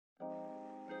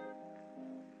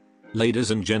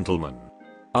Ladies and gentlemen,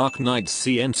 Arknights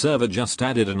CN server just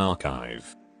added an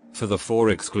archive for the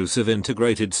 4 exclusive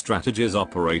integrated strategies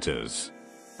operators.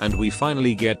 And we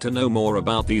finally get to know more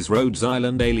about these Rhodes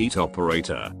Island Elite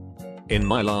Operator. In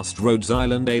my last Rhodes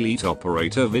Island Elite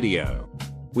Operator video,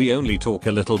 we only talk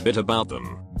a little bit about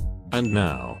them. And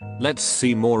now, let's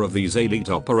see more of these Elite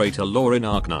Operator lore in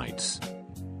Arknights.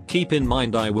 Keep in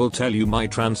mind I will tell you my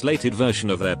translated version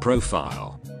of their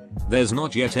profile. There's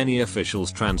not yet any official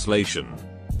translation,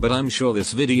 but I'm sure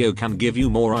this video can give you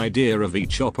more idea of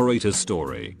each operator's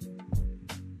story.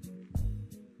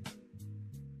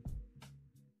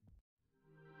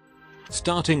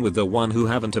 Starting with the one who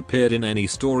haven't appeared in any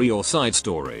story or side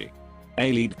story.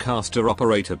 Elite Caster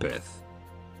Operator Pith.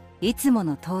 いつも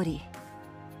の通り、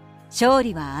勝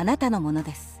利はあなたのもの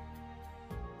です。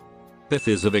 Pith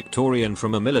is a Victorian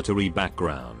from a military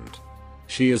background.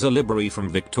 She is a Liberi from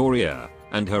Victoria,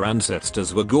 and her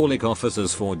ancestors were Gallic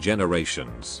officers for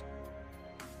generations.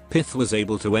 Pith was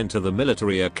able to enter the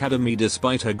military academy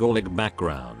despite her Gallic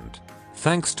background,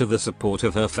 thanks to the support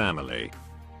of her family.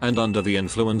 And under the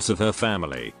influence of her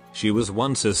family, she was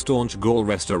once a staunch Gaul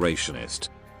restorationist.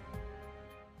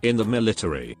 In the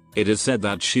military, it is said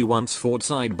that she once fought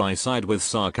side by side with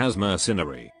Sarkaz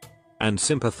mercenary and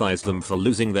sympathized them for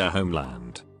losing their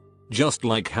homeland. Just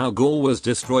like how Gaul was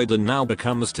destroyed and now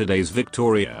becomes today's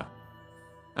Victoria.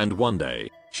 And one day,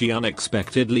 she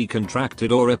unexpectedly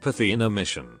contracted oropathy in a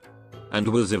mission and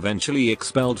was eventually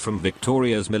expelled from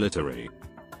Victoria's military.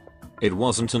 It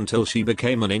wasn't until she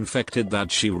became an infected that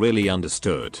she really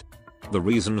understood the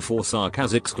reason for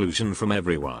Sarkaz's exclusion from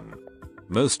everyone.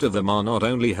 Most of them are not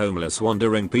only homeless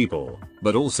wandering people,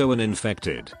 but also an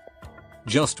infected.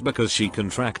 Just because she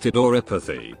contracted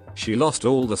oropathy, she lost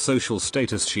all the social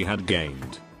status she had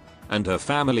gained. And her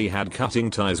family had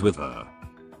cutting ties with her.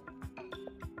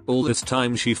 All this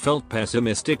time she felt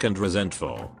pessimistic and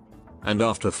resentful. And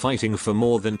after fighting for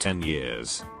more than 10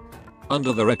 years,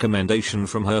 under the recommendation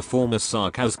from her former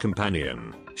Sarkaz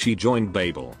companion, she joined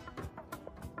Babel.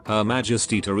 Her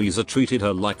Majesty Teresa treated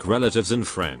her like relatives and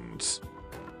friends,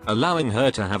 allowing her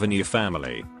to have a new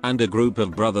family and a group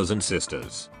of brothers and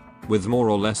sisters with more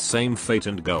or less same fate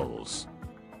and goals.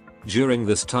 During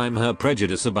this time her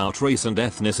prejudice about race and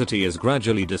ethnicity has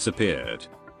gradually disappeared.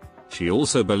 She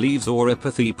also believes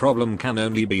oropathy problem can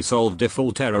only be solved if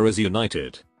all terror is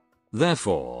united.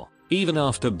 Therefore, even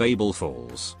after Babel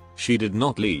falls, she did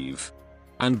not leave,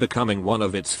 and becoming one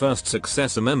of its first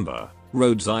successor member,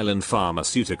 Rhodes Island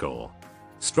Pharmaceutical,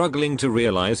 struggling to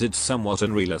realize its somewhat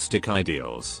unrealistic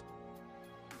ideals.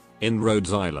 In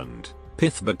Rhodes Island,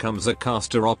 Pith becomes a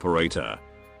caster operator,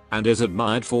 and is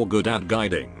admired for good at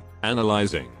guiding,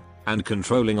 analyzing, and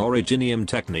controlling originium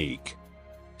technique.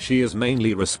 She is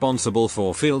mainly responsible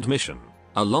for field mission,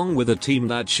 along with a team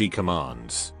that she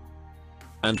commands.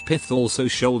 And Pith also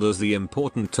shoulders the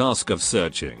important task of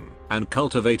searching and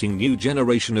cultivating new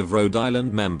generation of Rhode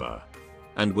Island member,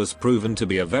 and was proven to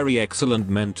be a very excellent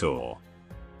mentor.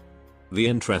 The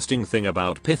interesting thing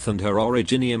about Pith and her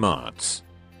originium arts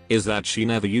is that she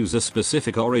never uses a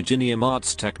specific originium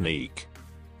arts technique.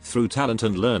 Through talent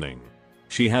and learning,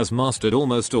 she has mastered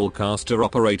almost all caster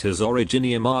operators'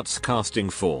 originium arts casting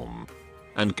form,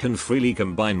 and can freely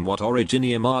combine what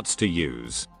originium arts to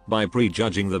use by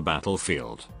prejudging the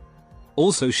battlefield.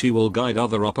 Also she will guide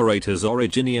other operators'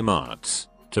 originium arts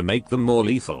to make them more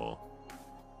lethal.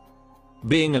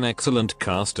 Being an excellent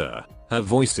caster, her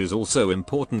voice is also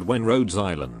important when Rhodes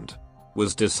Island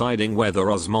was deciding whether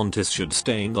Osmontis should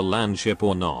stay in the landship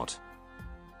or not.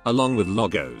 Along with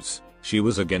Logos, she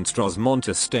was against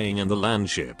Osmontis staying in the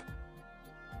landship,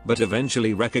 but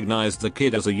eventually recognized the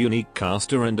kid as a unique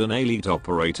caster and an elite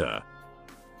operator.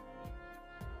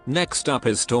 Next up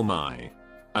is Stormeye,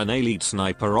 an elite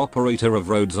sniper operator of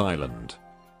Rhodes Island.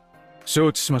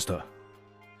 承知しました。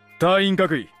隊員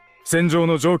各位、戦場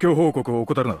の状況報告を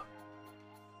怠るな。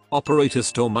Operator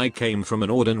Stormeye came from an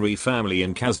ordinary family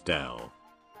in Kazdel,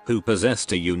 who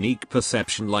possessed a unique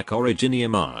perception like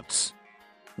originium arts.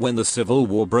 When the civil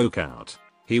war broke out,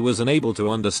 he was unable to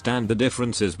understand the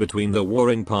differences between the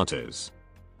warring parties,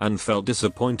 and felt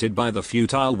disappointed by the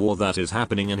futile war that is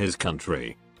happening in his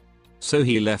country. So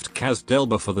he left Kazdel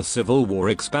before the civil war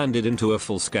expanded into a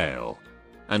full scale,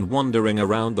 and wandering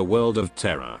around the world of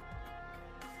terror.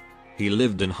 He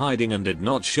lived in hiding and did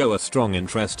not show a strong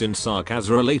interest in Sarkaz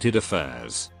related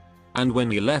affairs. And when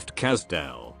he left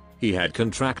Kazdel, he had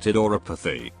contracted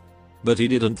oropathy. But he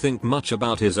didn't think much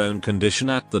about his own condition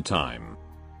at the time.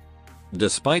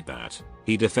 Despite that,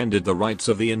 he defended the rights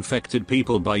of the infected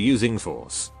people by using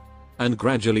force, and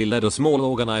gradually led a small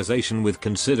organization with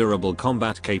considerable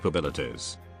combat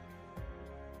capabilities.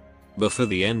 Before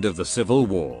the end of the Civil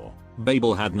War,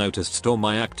 Babel had noticed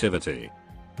Stormeye activity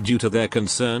due to their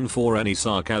concern for any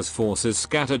Sarkaz forces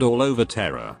scattered all over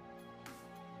Terra.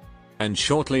 And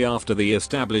shortly after the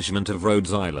establishment of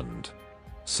Rhodes Island,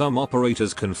 some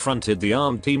operators confronted the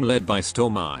armed team led by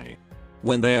Stormeye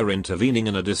when they are intervening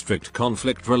in a district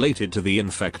conflict related to the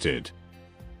infected.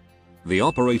 The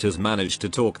operators managed to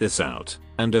talk this out,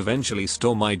 and eventually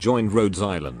Stormeye joined Rhodes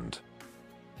Island.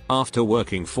 After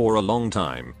working for a long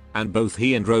time, and both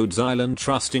he and Rhodes Island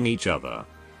trusting each other,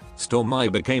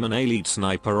 Stormeye became an elite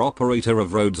sniper operator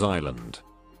of Rhodes Island.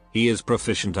 He is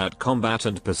proficient at combat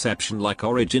and perception like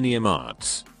Originium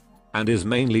arts, and is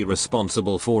mainly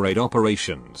responsible for aid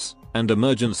operations and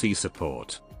emergency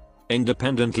support,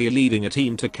 independently leading a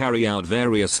team to carry out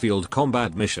various field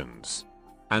combat missions,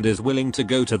 and is willing to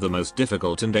go to the most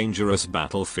difficult and dangerous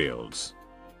battlefields.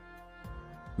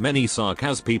 Many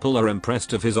Sarkaz people are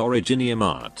impressed of his Originium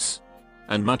arts,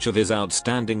 and much of his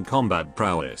outstanding combat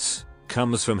prowess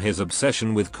comes from his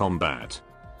obsession with combat,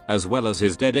 as well as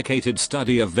his dedicated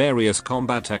study of various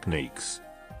combat techniques.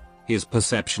 His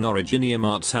perception Originium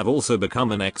arts have also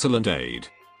become an excellent aid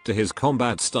to his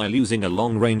combat style using a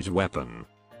long-range weapon.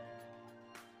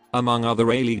 Among other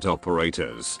elite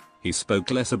operators, he spoke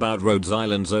less about Rhodes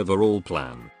Island's overall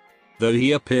plan, though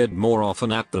he appeared more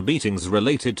often at the meetings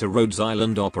related to Rhodes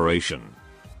Island operation.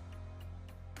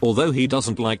 Although he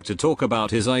doesn't like to talk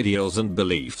about his ideals and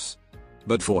beliefs,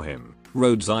 but for him,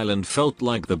 Rhodes Island felt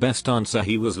like the best answer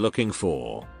he was looking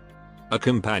for. A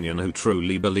companion who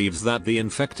truly believes that the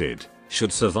infected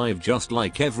should survive just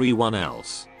like everyone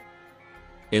else.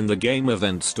 In the game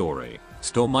event story,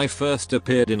 Stormeye first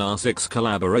appeared in R6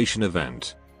 collaboration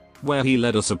event, where he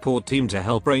led a support team to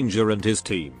help Ranger and his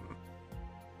team.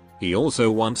 He also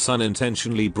once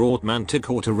unintentionally brought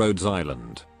Manticore to Rhodes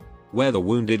Island, where the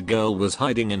wounded girl was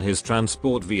hiding in his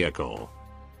transport vehicle,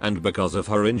 and because of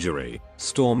her injury,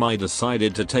 Stormeye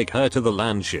decided to take her to the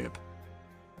land ship.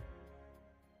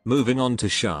 Moving on to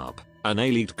Sharp, an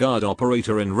elite guard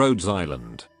operator in Rhodes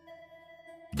Island.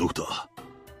 Doctor,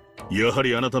 やは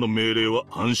りあなたの命令は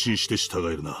安心して従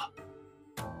えるな。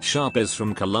Sharp is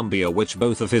from Colombia, which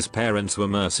both of his parents were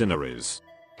mercenaries.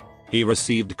 He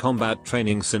received combat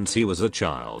training since he was a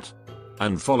child,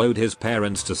 and followed his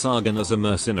parents to Sargon as a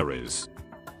mercenaries.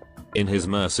 In his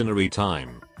mercenary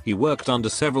time, he worked under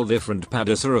several different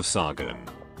Padisa of Sargon,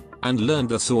 and learned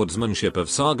the swordsmanship of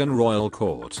Sargon royal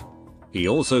court. He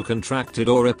also contracted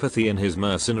oripathy in his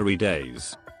mercenary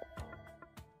days.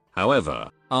 However,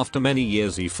 after many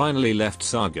years he finally left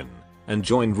Sargon, and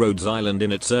joined Rhodes Island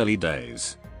in its early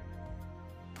days.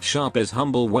 Sharp is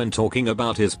humble when talking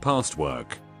about his past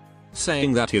work,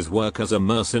 saying that his work as a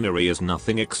mercenary is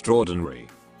nothing extraordinary.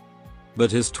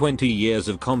 But his 20 years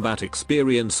of combat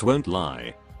experience won't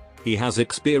lie. He has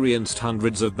experienced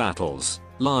hundreds of battles,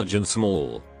 large and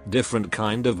small, different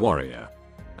kind of warrior,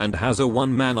 and has a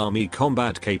one-man army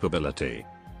combat capability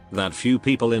that few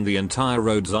people in the entire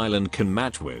Rhodes Island can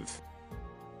match with.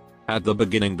 At the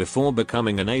beginning, before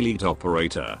becoming an elite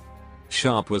operator,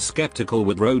 Sharp was skeptical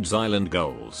with Rhodes Island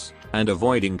goals and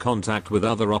avoiding contact with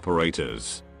other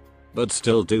operators, but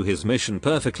still do his mission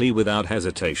perfectly without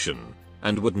hesitation,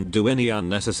 and wouldn't do any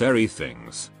unnecessary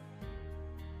things.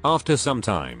 After some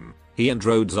time, he and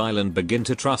Rhodes Island begin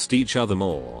to trust each other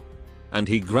more, and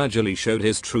he gradually showed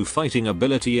his true fighting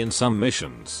ability in some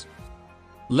missions.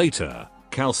 Later,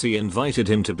 Kelsey invited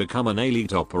him to become an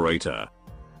elite operator.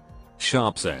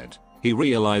 Sharp said he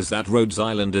realized that Rhodes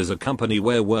Island is a company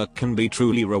where work can be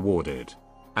truly rewarded,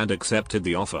 and accepted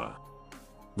the offer.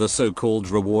 The so-called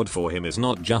reward for him is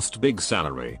not just big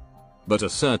salary, but a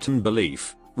certain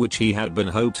belief, which he had been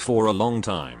hoped for a long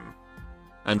time.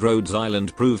 And Rhodes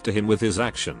Island proved to him with his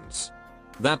actions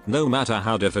that no matter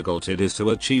how difficult it is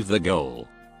to achieve the goal,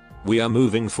 we are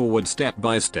moving forward step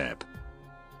by step.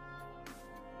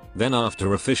 Then,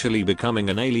 after officially becoming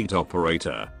an elite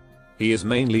operator, he is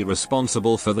mainly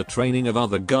responsible for the training of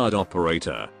other guard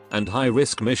operator and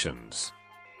high-risk missions.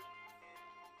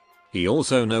 He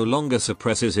also no longer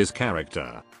suppresses his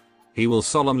character. He will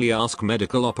solemnly ask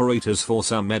medical operators for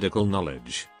some medical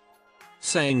knowledge,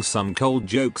 saying some cold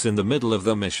jokes in the middle of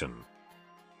the mission,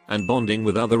 and bonding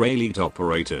with other elite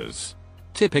operators,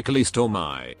 typically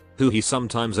Stormeye, who he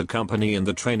sometimes accompany in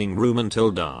the training room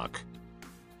until dark.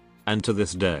 And to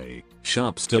this day,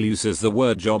 Sharp still uses the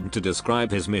word job to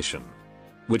describe his mission,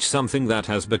 which something that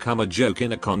has become a joke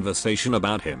in a conversation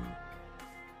about him.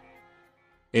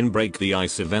 In Break the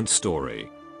Ice event story,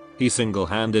 he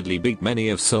single-handedly beat many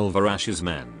of Silver Ash's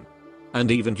men,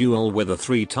 and even dueled with a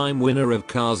 3-time winner of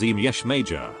Kazim Yesh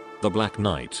Major, the Black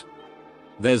Knight.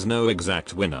 There's no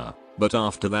exact winner, but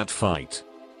after that fight,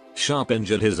 Sharp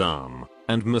injured his arm,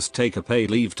 and must take a paid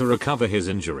leave to recover his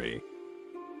injury.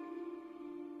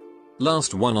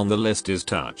 Last one on the list is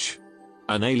Touch,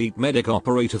 an elite medic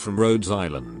operator from Rhodes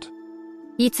Island.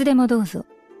 いつでもどうぞ。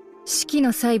式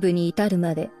の細部に至る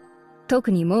まで、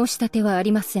特に申し立てはあ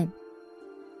りません。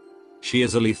She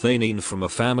is a Lithuanian from a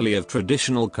family of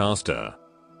traditional caster,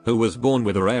 who was born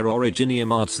with a rare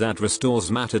originium arts that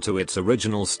restores matter to its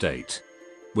original state.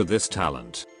 With this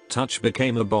talent, Touch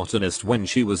became a botanist when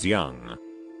she was young.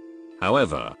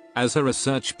 However, as her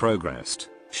research progressed,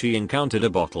 she encountered a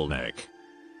bottleneck.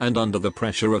 And under the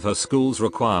pressure of her school's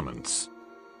requirements,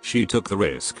 she took the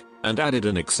risk and added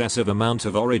an excessive amount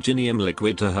of originium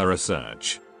liquid to her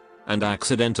research, and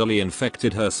accidentally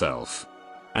infected herself.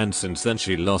 And since then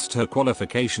she lost her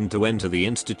qualification to enter the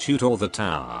institute or the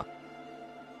tower.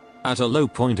 At a low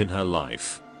point in her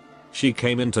life, she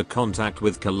came into contact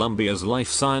with Columbia's life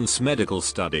science medical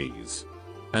studies,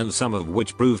 and some of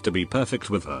which proved to be perfect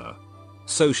with her.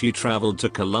 So she traveled to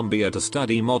Columbia to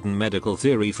study modern medical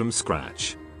theory from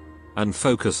scratch, and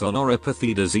focus on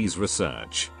oropathy disease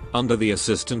research, under the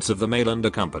assistance of the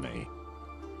Mlynar company.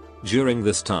 During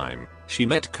this time, she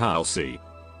met Kelsey.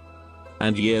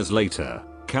 And years later,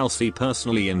 Kelsey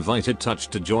personally invited Touch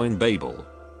to join Babel.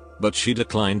 But she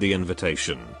declined the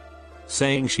invitation,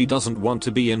 saying she doesn't want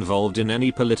to be involved in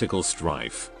any political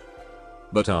strife.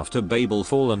 But after Babel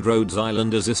Fall and Rhodes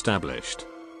Island is established,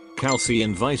 Kelsey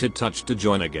invited Touch to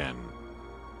join again.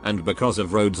 And because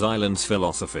of Rhodes Island's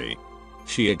philosophy,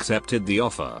 she accepted the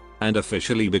offer, and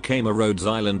officially became a Rhodes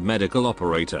Island medical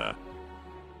operator.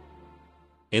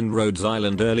 In Rhodes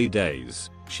Island early days,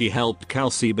 she helped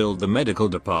Kelsey build the medical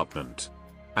department,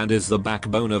 and is the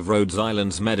backbone of Rhodes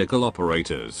Island's medical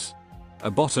operators.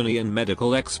 A botany and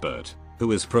medical expert,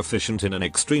 who is proficient in an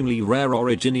extremely rare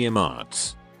originium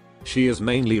arts. She is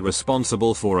mainly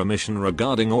responsible for a mission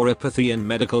regarding oropathy and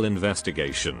medical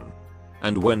investigation.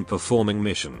 And when performing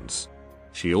missions,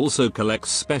 she also collects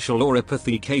special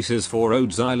oropathy cases for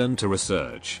Rhodes Island to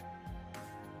research.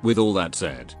 With all that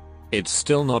said, it's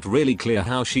still not really clear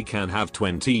how she can have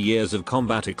 20 years of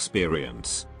combat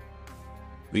experience.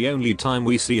 The only time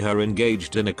we see her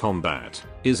engaged in a combat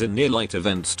is in Near-Light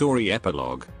Event Story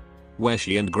Epilogue, where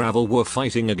she and Gravel were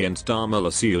fighting against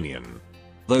Armulus Union.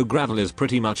 Though Gravel is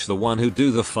pretty much the one who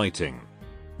do the fighting,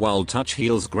 while Touch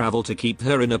heals Gravel to keep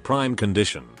her in a prime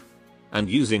condition, and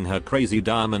using her crazy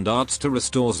diamond arts to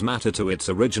restores matter to its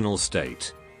original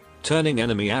state, turning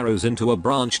enemy arrows into a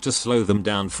branch to slow them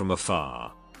down from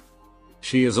afar.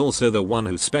 She is also the one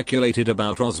who speculated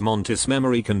about Osmontis'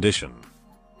 memory condition,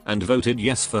 and voted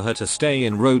yes for her to stay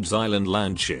in Rhodes Island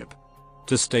landship,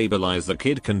 to stabilize the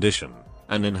kid condition,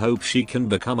 and in hope she can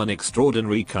become an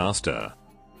extraordinary caster.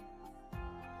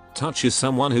 Touch is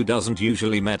someone who doesn't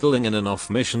usually meddling in and off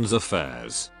missions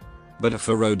affairs. But if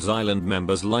a Rhodes Island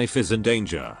member's life is in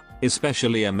danger,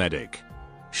 especially a medic,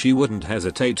 she wouldn't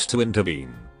hesitate to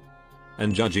intervene.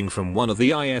 And judging from one of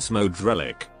the IS mode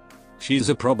relic,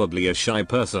 she's probably a shy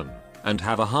person, and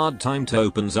have a hard time to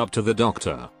opens up to the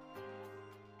doctor.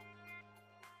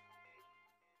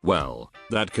 Well,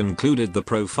 that concluded the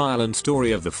profile and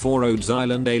story of the 4 Rhodes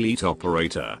Island elite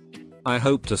operator. I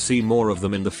hope to see more of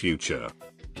them in the future.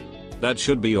 That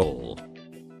should be all.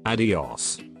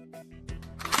 Adios.